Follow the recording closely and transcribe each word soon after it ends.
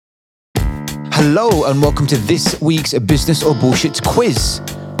Hello and welcome to this week's Business or Bullshit quiz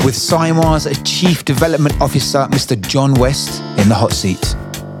with Simar's Chief Development Officer, Mr. John West, in the hot seat.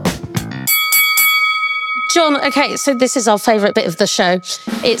 John, okay, so this is our favourite bit of the show.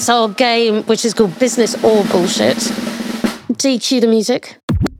 It's our game, which is called Business or Bullshit. DQ the music.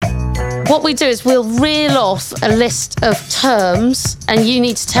 What we do is we'll reel off a list of terms and you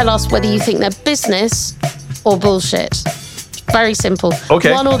need to tell us whether you think they're business or bullshit. Very simple.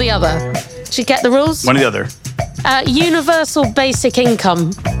 Okay. One or the other. Do you get the rules? One or the other. Universal basic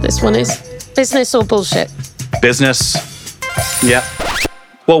income. This one is business or bullshit. Business. Yeah.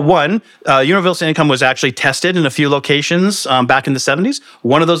 Well, universal income was actually tested in a few locations back in the 70s.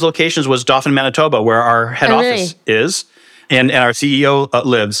 One of those locations was Dauphin, Manitoba, where our head office is and our CEO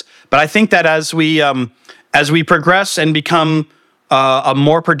lives. But I think that as we progress and become a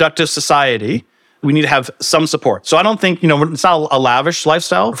more productive society, we need to have some support. So I don't think, it's not a lavish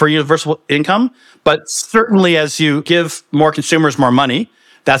lifestyle for universal income, but certainly as you give more consumers more money,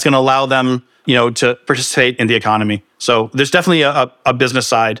 that's going to allow them, to participate in the economy. So there's definitely a business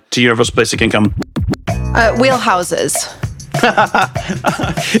side to universal basic income. Wheelhouses.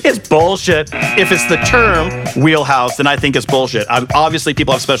 It's bullshit. If it's the term wheelhouse, then I think it's bullshit. Obviously,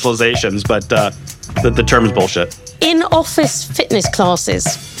 people have specializations, but the term is bullshit. In-office fitness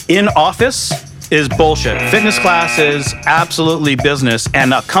classes. In office is bullshit. Fitness class is absolutely business,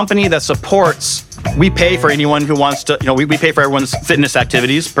 and a company that supports. We pay for anyone who wants to, we pay for everyone's fitness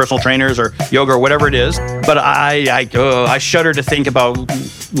activities, personal trainers or yoga or whatever it is. But I shudder to think about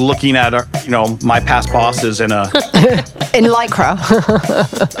looking at, my past bosses in a... in Lycra.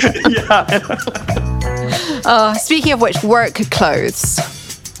 Yeah. Speaking of which, work clothes.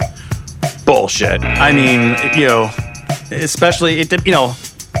 Bullshit. I mean, especially,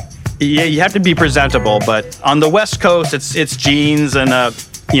 you have to be presentable, but on the West Coast, it's jeans and a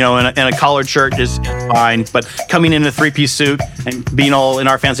collared shirt is fine. But coming in a three-piece suit and being all in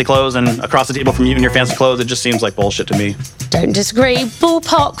our fancy clothes and across the table from you in your fancy clothes, it just seems like bullshit to me. Don't disagree.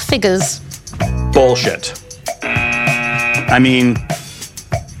 Ballpark figures. Bullshit. I mean,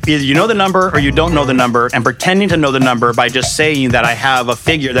 either you know the number or you don't know the number, and pretending to know the number by just saying that I have a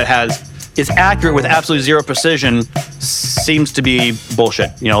figure that is accurate with absolutely zero precision seems to be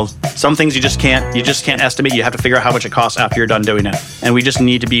bullshit. Some things you just can't estimate. You have to figure out how much it costs after you're done doing it. And we just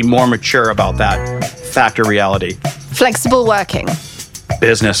need to be more mature about that factor reality. Flexible working.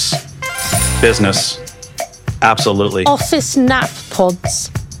 Business. Absolutely. Office nap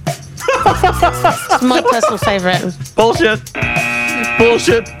pods. It's my personal favorite. Bullshit.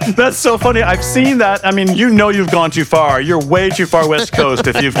 That's so funny. I've seen that. I mean, you've gone too far. You're way too far West Coast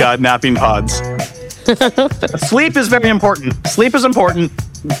if you've got napping pods. Sleep is very important.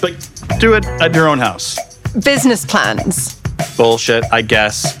 But do it at your own house. Business plans. Bullshit, I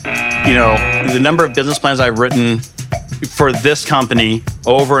guess. The number of business plans I've written for this company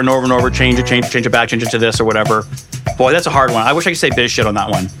over and over and over, change it back, change it to this or whatever. Boy, that's a hard one. I wish I could say biz shit on that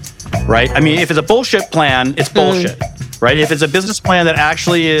one, right? I mean, if it's a bullshit plan, it's bullshit. Right? If it's a business plan that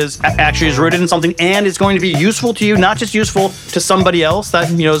actually is rooted in something and is going to be useful to you, not just useful to somebody else that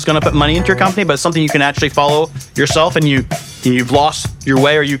is going to put money into your company, but something you can actually follow yourself, and you've lost your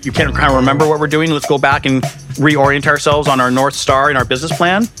way or you can't kind of remember what we're doing. Let's go back and reorient ourselves on our North Star in our business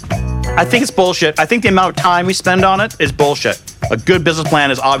plan. I think it's bullshit. I think the amount of time we spend on it is bullshit. A good business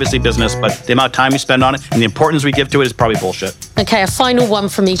plan is obviously business, but the amount of time we spend on it and the importance we give to it is probably bullshit. Okay, a final one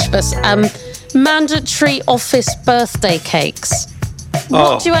from each of us. Mandatory office birthday cakes.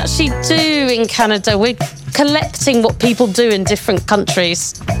 What do you actually do in Canada? We're collecting what people do in different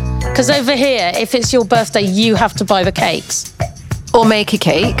countries. Because over here, if it's your birthday, you have to buy the cakes. Or make a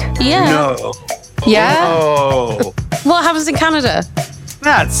cake. Yeah. No. Yeah? Oh. What happens in Canada?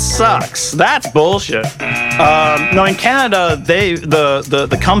 That sucks. That's bullshit. No, in Canada,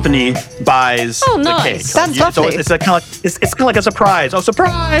 the company buys the cake. That's lovely. So it's kind of like a surprise. Oh,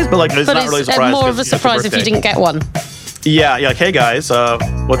 surprise! But it's not really a surprise. More of a surprise if you didn't get one. Yeah. Like, hey guys,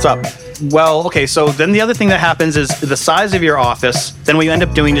 what's up? Well, okay. So then the other thing that happens is the size of your office. Then what you end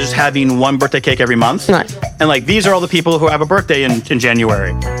up doing is just having one birthday cake every month. Right. And these are all the people who have a birthday in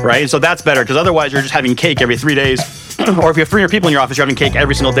January, right? And so that's better because otherwise you're just having cake every 3 days. Or if you have 300 people in your office, you're having cake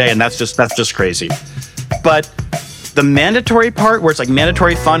every single day, and that's just crazy. But the mandatory part, where it's like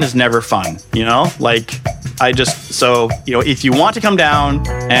mandatory fun, is never fun. If you want to come down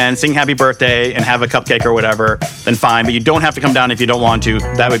and sing happy birthday and have a cupcake or whatever, then fine. But you don't have to come down if you don't want to.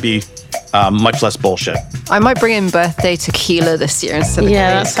 That would be much less bullshit. I might bring in birthday tequila this year instead of cakes.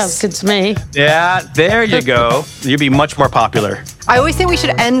 Yeah, that sounds good to me. Yeah, there you go. You'd be much more popular. I always think we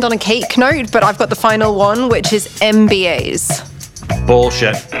should end on a cake note, but I've got the final one, which is MBAs.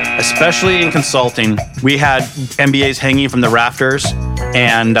 Bullshit. especially in consulting, we had MBAs hanging from the rafters,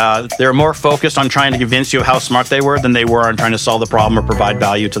 and they were more focused on trying to convince you of how smart they were than they were on trying to solve the problem or provide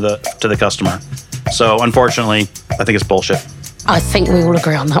value to the customer. So unfortunately, I think it's bullshit. I think we all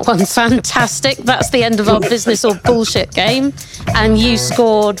agree on that one. Fantastic. That's the end of our business or bullshit game. And you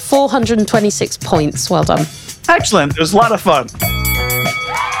scored 426 points. Well done. Excellent. It was a lot of fun.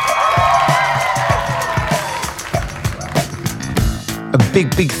 A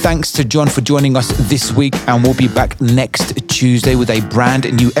big thanks to John for joining us this week, and we'll be back next Tuesday with a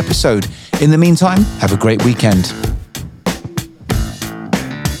brand new episode. In the meantime, have a great weekend.